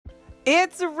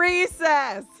It's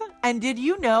recess! And did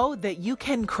you know that you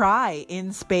can cry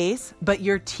in space, but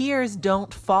your tears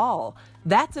don't fall?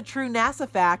 That's a true NASA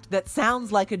fact that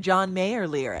sounds like a John Mayer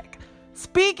lyric.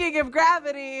 Speaking of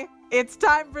gravity, it's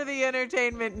time for the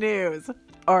entertainment news,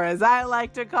 or as I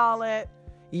like to call it,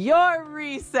 your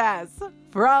recess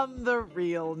from the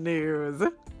real news.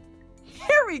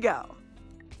 Here we go.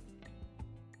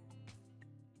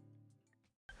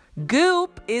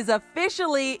 Goop is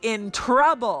officially in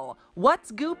trouble.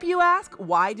 What's Goop, you ask?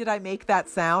 Why did I make that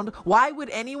sound? Why would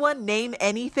anyone name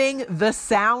anything the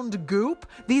sound Goop?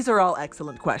 These are all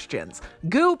excellent questions.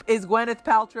 Goop is Gwyneth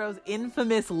Paltrow's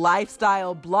infamous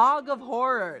lifestyle blog of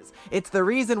horrors. It's the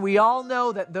reason we all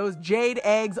know that those jade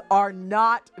eggs are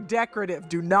not decorative.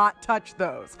 Do not touch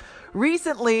those.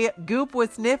 Recently, Goop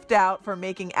was sniffed out for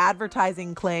making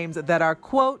advertising claims that are,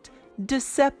 quote,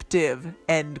 deceptive,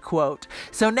 end quote.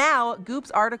 So now Goop's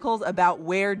articles about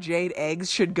where jade eggs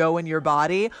should go in your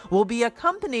body will be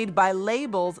accompanied by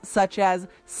labels such as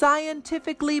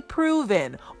scientifically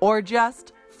proven or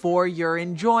just for your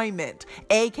enjoyment,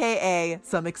 aka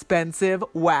some expensive,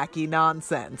 wacky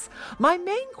nonsense. My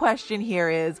main question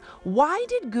here is, why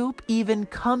did Goop even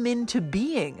come into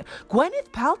being?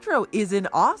 Gwyneth Paltrow is an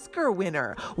Oscar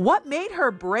winner. What made her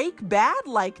break bad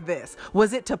like this?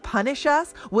 Was it to punish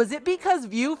us? Was it because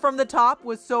View from the Top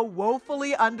was so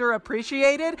woefully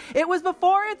underappreciated? It was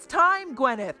before its time,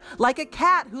 Gwyneth. Like a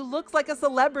cat who looks like a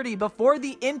celebrity before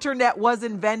the internet was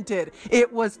invented.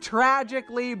 It was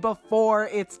tragically before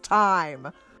its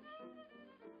time.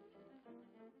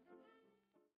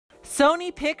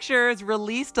 Sony Pictures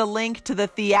released a link to the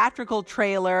theatrical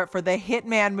trailer for the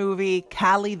Hitman movie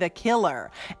Cali the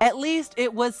Killer. At least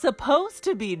it was supposed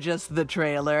to be just the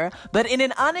trailer, but in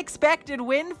an unexpected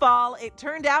windfall, it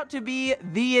turned out to be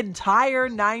the entire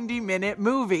 90-minute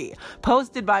movie,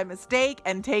 posted by mistake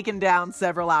and taken down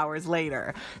several hours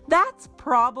later. That's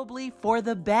probably for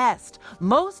the best.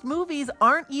 Most movies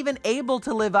aren't even able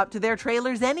to live up to their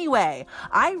trailers anyway.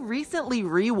 I recently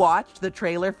rewatched the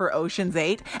trailer for Ocean's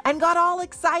 8 and got all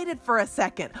excited for a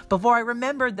second before I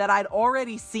remembered that I'd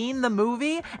already seen the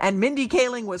movie and Mindy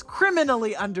Kaling was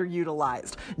criminally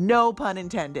underutilized. No pun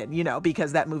intended,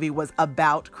 because that movie was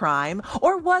about crime.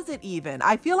 Or was it even?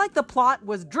 I feel like the plot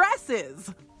was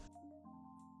dresses.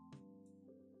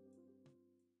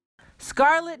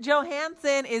 Scarlett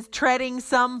Johansson is treading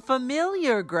some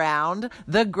familiar ground,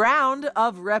 the ground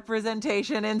of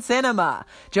representation in cinema.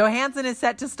 Johansson is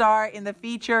set to star in the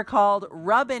feature called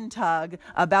Rub and Tug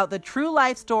about the true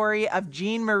life story of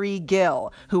Jean Marie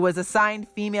Gill, who was assigned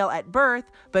female at birth,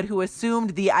 but who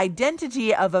assumed the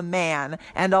identity of a man,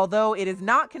 and although it is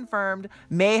not confirmed,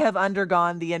 may have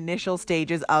undergone the initial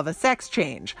stages of a sex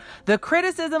change. The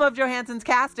criticism of Johansson's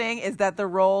casting is that the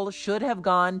role should have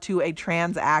gone to a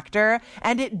trans actor,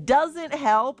 and it doesn't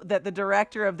help that the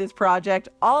director of this project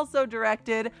also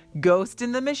directed Ghost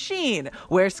in the Machine,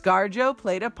 where ScarJo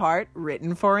played a part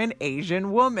written for an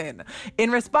Asian woman.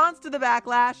 In response to the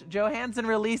backlash, Johansson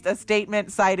released a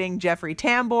statement citing Jeffrey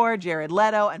Tambor, Jared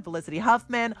Leto, and Felicity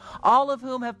Huffman, all of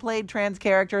whom have played trans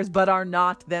characters but are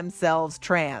not themselves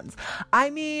trans. I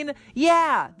mean,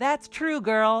 yeah, that's true,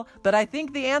 girl, but I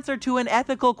think the answer to an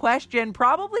ethical question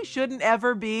probably shouldn't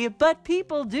ever be, but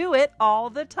people do it all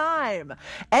the time.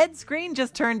 Ed Skrein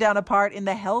just turned down a part in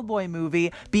the Hellboy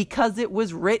movie because it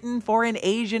was written for an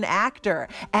Asian actor,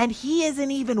 and he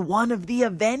isn't even one of the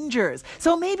Avengers.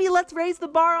 So maybe let's raise the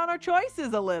bar on our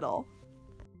choices a little.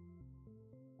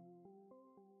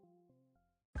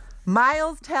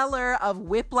 Miles Teller of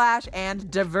Whiplash and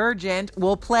Divergent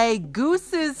will play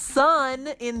Goose's son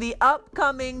in the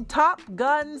upcoming Top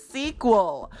Gun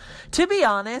sequel. To be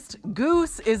honest,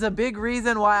 Goose is a big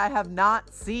reason why I have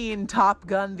not seen Top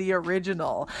Gun the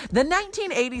original. The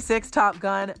 1986 Top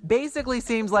Gun basically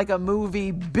seems like a movie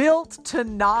built to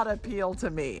not appeal to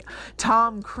me.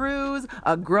 Tom Cruise,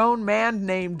 a grown man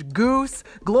named Goose,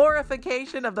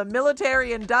 glorification of the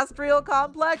military-industrial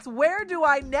complex. Where do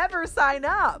I never sign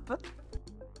up?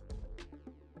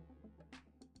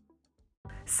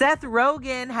 Seth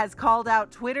Rogen has called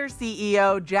out Twitter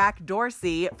CEO Jack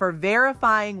Dorsey for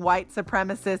verifying white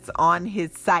supremacists on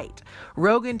his site.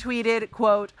 Rogen tweeted,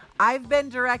 quote, "I've been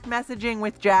direct messaging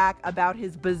with Jack about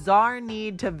his bizarre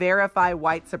need to verify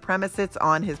white supremacists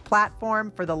on his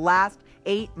platform for the last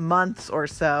 8 months or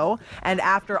so, and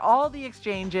after all the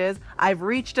exchanges, I've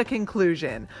reached a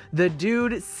conclusion. The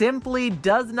dude simply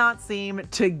does not seem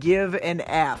to give an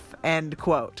F," end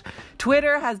quote.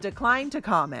 Twitter has declined to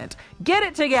comment. Get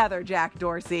it together, Jack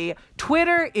Dorsey.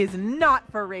 Twitter is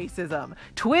not for racism.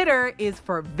 Twitter is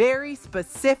for very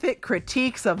specific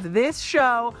critiques of this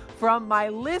show from my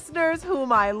listeners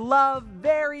whom I love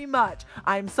very much.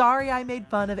 I'm sorry I made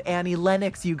fun of Annie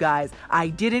Lennox, you guys. I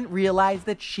didn't realize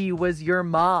that she was your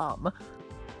mom.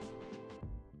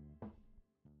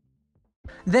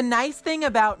 The nice thing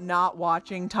about not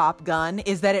watching Top Gun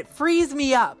is that it frees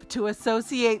me up to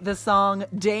associate the song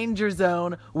Danger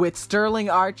Zone with Sterling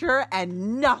Archer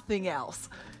and nothing else.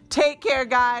 Take care,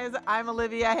 guys. I'm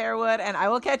Olivia Harewood, and I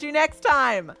will catch you next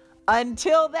time.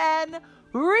 Until then,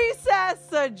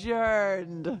 recess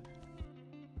adjourned.